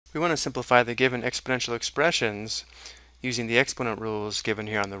We want to simplify the given exponential expressions using the exponent rules given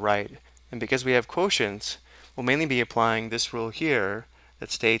here on the right. And because we have quotients, we'll mainly be applying this rule here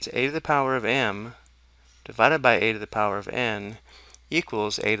that states a to the power of m divided by a to the power of n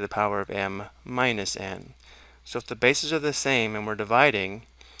equals a to the power of m minus n. So if the bases are the same and we're dividing,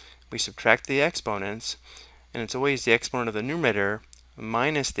 we subtract the exponents, and it's always the exponent of the numerator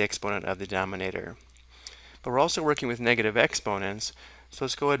minus the exponent of the denominator. But we're also working with negative exponents, so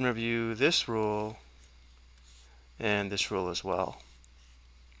let's go ahead and review this rule and this rule as well.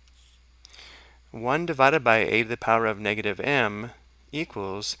 1 divided by a to the power of negative m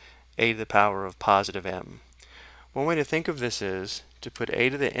equals a to the power of positive m. One way to think of this is to put a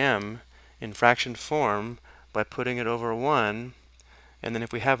to the m in fraction form by putting it over 1, and then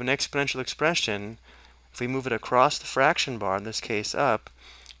if we have an exponential expression, if we move it across the fraction bar, in this case up,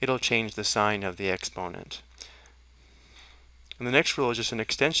 it'll change the sign of the exponent. And the next rule is just an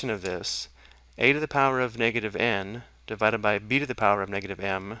extension of this. A to the power of negative n divided by b to the power of negative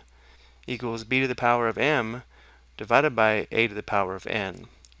m equals b to the power of m divided by a to the power of n.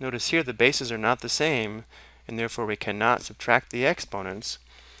 Notice here the bases are not the same, and therefore we cannot subtract the exponents,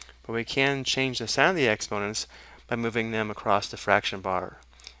 but we can change the sign of the exponents by moving them across the fraction bar.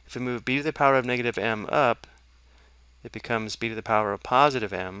 If we move b to the power of negative m up, it becomes b to the power of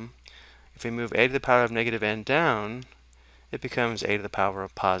positive m. If we move a to the power of negative n down, it becomes a to the power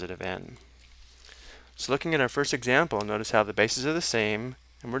of positive n. So looking at our first example, notice how the bases are the same,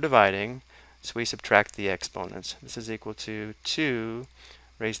 and we're dividing, so we subtract the exponents. This is equal to 2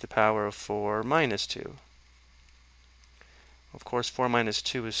 raised to the power of 4 minus 2. Of course, 4 minus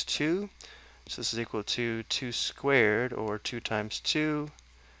 2 is 2, so this is equal to 2 squared, or 2 times 2,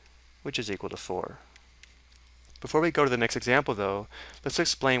 which is equal to 4. Before we go to the next example, though, let's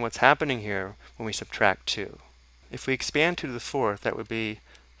explain what's happening here when we subtract 2. If we expand 2 to the 4th, that would be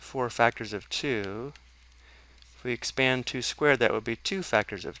 4 factors of 2. If we expand 2 squared, that would be 2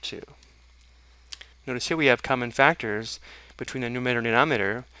 factors of 2. Notice here we have common factors between the numerator and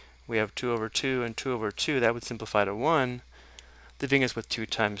denominator. We have 2 over 2 and 2 over 2. That would simplify to 1, leaving us with 2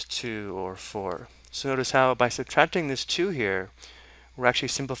 times 2, or 4. So notice how by subtracting this 2 here, we're actually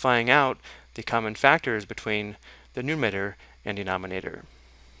simplifying out the common factors between the numerator and denominator.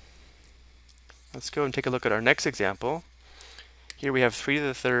 Let's go and take a look at our next example. Here we have 3 to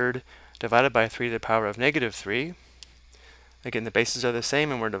the 3rd divided by 3 to the power of negative 3. Again, the bases are the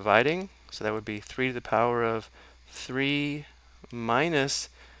same and we're dividing, so that would be 3 to the power of 3 minus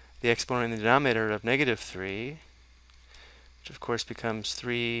the exponent in the denominator of negative 3, which of course becomes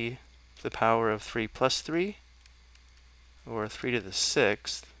 3 to the power of 3 plus 3, or 3 to the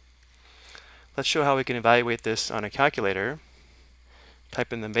 6th. Let's show how we can evaluate this on a calculator.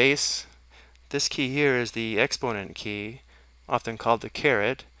 Type in the base. This key here is the exponent key, often called the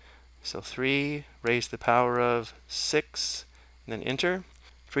caret. So 3 raised to the power of 6, and then enter.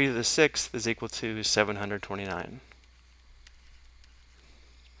 3 to the 6th is equal to 729.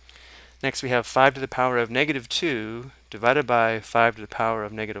 Next we have 5 to the power of negative 2 divided by 5 to the power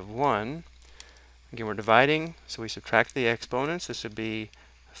of negative 1. Again, we're dividing, so we subtract the exponents. This would be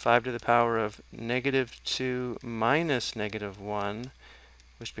 5 to the power of negative 2 minus negative 1,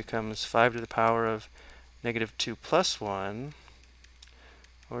 which becomes 5 to the power of negative 2 plus 1,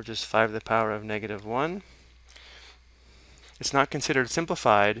 or just 5 to the power of negative 1. It's not considered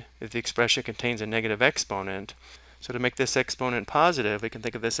simplified if the expression contains a negative exponent. So to make this exponent positive, we can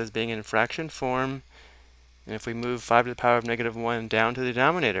think of this as being in fraction form. And if we move 5 to the power of negative 1 down to the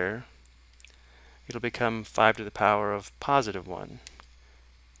denominator, it'll become 5 to the power of positive 1.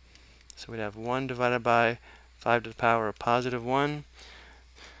 So we'd have 1 divided by 5 to the power of positive 1.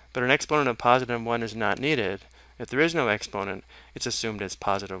 But an exponent of positive 1 is not needed. If there is no exponent, it's assumed as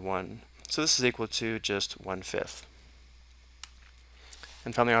positive 1. So this is equal to just 1/5.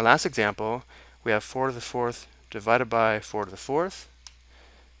 And finally, our last example, we have 4 to the 4th divided by 4 to the 4th.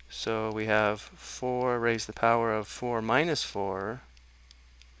 So we have 4 raised to the power of 4 minus 4,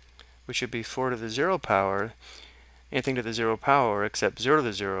 which should be 4 to the 0 power. Anything to the 0 power except 0 to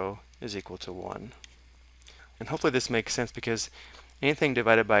the 0 is equal to 1. And hopefully this makes sense, because anything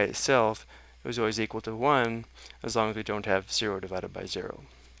divided by itself is always equal to 1 as long as we don't have 0 divided by 0.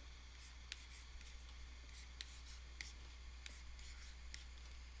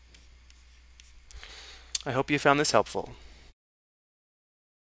 I hope you found this helpful.